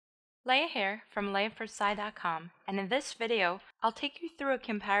Leah here from LeahForSci.com, and in this video, I'll take you through a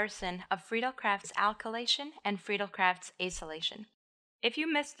comparison of Friedel-Crafts Alkylation and Friedel-Crafts Acylation. If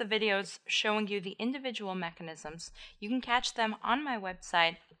you missed the videos showing you the individual mechanisms, you can catch them on my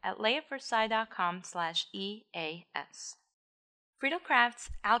website at leahforSci.com/EAS. Friedel-Crafts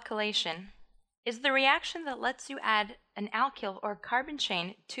Alkylation is the reaction that lets you add an alkyl or carbon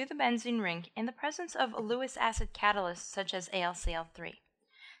chain to the benzene ring in the presence of a Lewis acid catalyst such as AlCl3.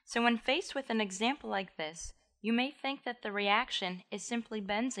 So when faced with an example like this, you may think that the reaction is simply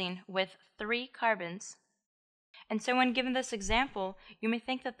benzene with 3 carbons. And so when given this example, you may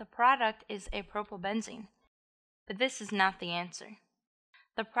think that the product is a propylbenzene. But this is not the answer.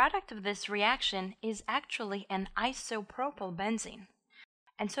 The product of this reaction is actually an isopropylbenzene.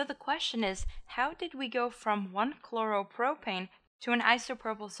 And so the question is, how did we go from 1-chloropropane to an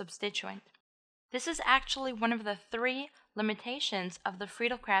isopropyl substituent? This is actually one of the 3 limitations of the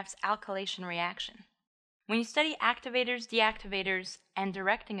Friedel-Crafts alkylation reaction. When you study activators, deactivators, and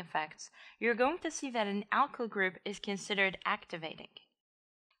directing effects, you're going to see that an alkyl group is considered activating.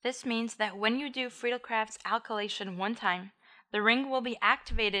 This means that when you do Friedel-Crafts alkylation one time, the ring will be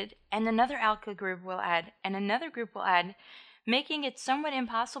activated and another alkyl group will add and another group will add, making it somewhat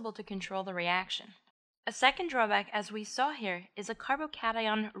impossible to control the reaction. A second drawback, as we saw here, is a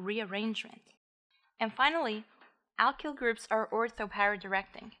carbocation rearrangement. And finally, alkyl groups are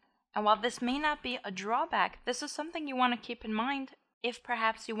ortho-para-directing. And while this may not be a drawback, this is something you want to keep in mind if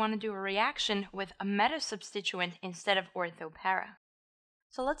perhaps you want to do a reaction with a meta-substituent instead of ortho-para.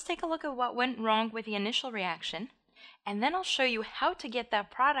 So let's take a look at what went wrong with the initial reaction, and then I'll show you how to get that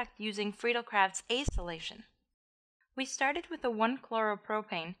product using Friedel-Crafts acylation. We started with a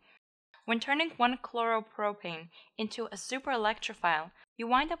 1-chloropropane. When turning 1-chloropropane into a superelectrophile, you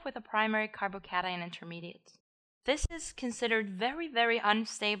wind up with a primary carbocation intermediate. This is considered very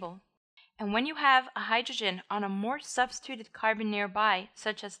unstable, and when you have a hydrogen on a more substituted carbon nearby,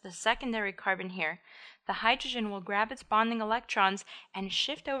 such as the secondary carbon here, the hydrogen will grab its bonding electrons and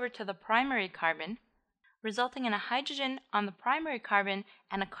shift over to the primary carbon, resulting in a hydrogen on the primary carbon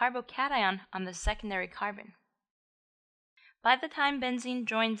and a carbocation on the secondary carbon. By the time benzene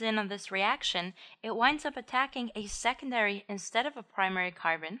joins in on this reaction, it winds up attacking a secondary instead of a primary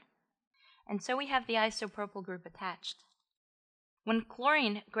carbon, and so we have the isopropyl group attached. When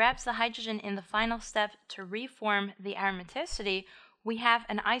chlorine grabs the hydrogen in the final step to reform the aromaticity, we have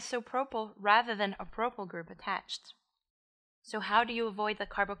an isopropyl rather than a propyl group attached. So how do you avoid the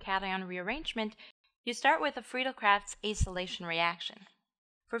carbocation rearrangement? You start with a Friedel-Crafts acylation reaction.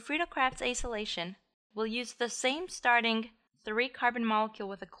 For Friedel-Crafts acylation, we'll use the same starting 3-carbon molecule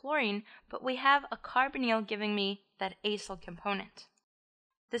with a chlorine, but we have a carbonyl giving me that acyl component.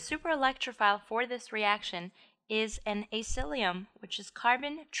 The superelectrophile for this reaction is an acylium, which is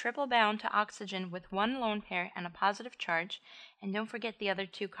carbon triple bound to oxygen with 1 lone pair and a positive charge, and don't forget the other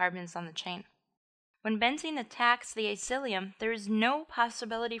 2 carbons on the chain. When benzene attacks the acylium, there is no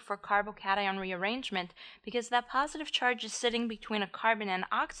possibility for carbocation rearrangement because that positive charge is sitting between a carbon and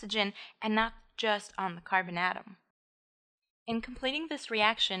oxygen and not just on the carbon atom. In completing this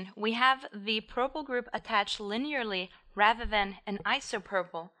reaction, we have the propyl group attached linearly rather than an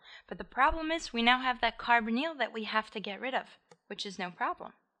isopropyl, but the problem is we now have that carbonyl that we have to get rid of, which is no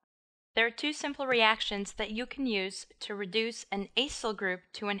problem. There are 2 simple reactions that you can use to reduce an acyl group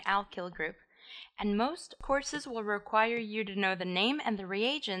to an alkyl group, and most courses will require you to know the name and the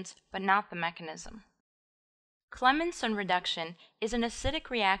reagents, but not the mechanism. Clemmensen reduction is an acidic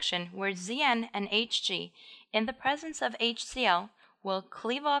reaction where Zn and Hg, in the presence of HCl, will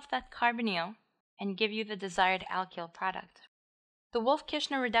cleave off that carbonyl and give you the desired alkyl product. The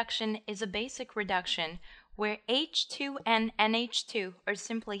Wolff-Kishner reduction is a basic reduction where H2N-NH2, or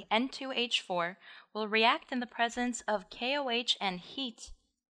simply N2H4, will react in the presence of KOH and heat,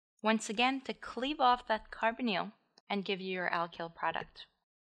 once again to cleave off that carbonyl and give you your alkyl product.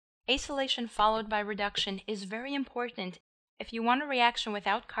 Acylation followed by reduction is very important if you want a reaction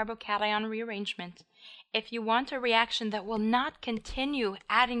without carbocation rearrangement, if you want a reaction that will not continue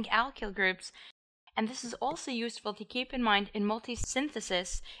adding alkyl groups, and this is also useful to keep in mind in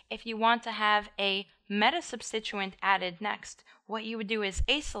multisynthesis if you want to have a meta-substituent added next. What you would do is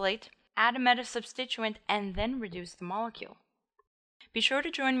acylate, add a meta-substituent, and then reduce the molecule. Be sure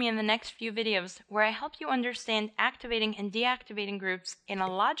to join me in the next few videos where I help you understand activating and deactivating groups in a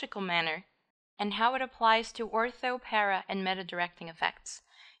logical manner and how it applies to ortho, para, and meta-directing effects.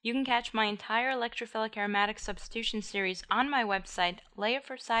 You can catch my entire electrophilic aromatic substitution series on my website,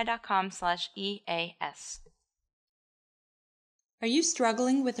 leahforSci.com/EAS. Are you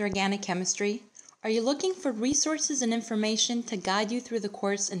struggling with organic chemistry? Are you looking for resources and information to guide you through the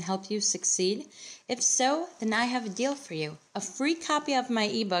course and help you succeed? If so, then I have a deal for you. A free copy of my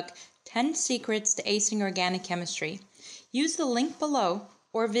ebook, 10 Secrets to Acing Organic Chemistry. Use the link below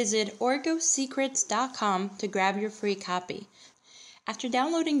or visit orgosecrets.com to grab your free copy. After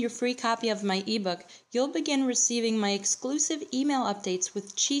downloading your free copy of my ebook, you'll begin receiving my exclusive email updates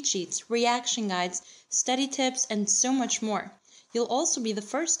with cheat sheets, reaction guides, study tips, and so much more. You'll also be the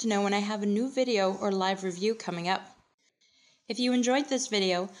first to know when I have a new video or live review coming up. If you enjoyed this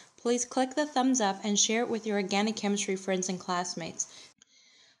video, please click the thumbs up and share it with your organic chemistry friends and classmates.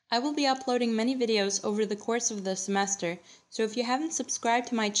 I will be uploading many videos over the course of the semester, so if you haven't subscribed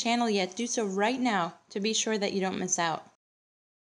to my channel yet, do so right now to be sure that you don't miss out.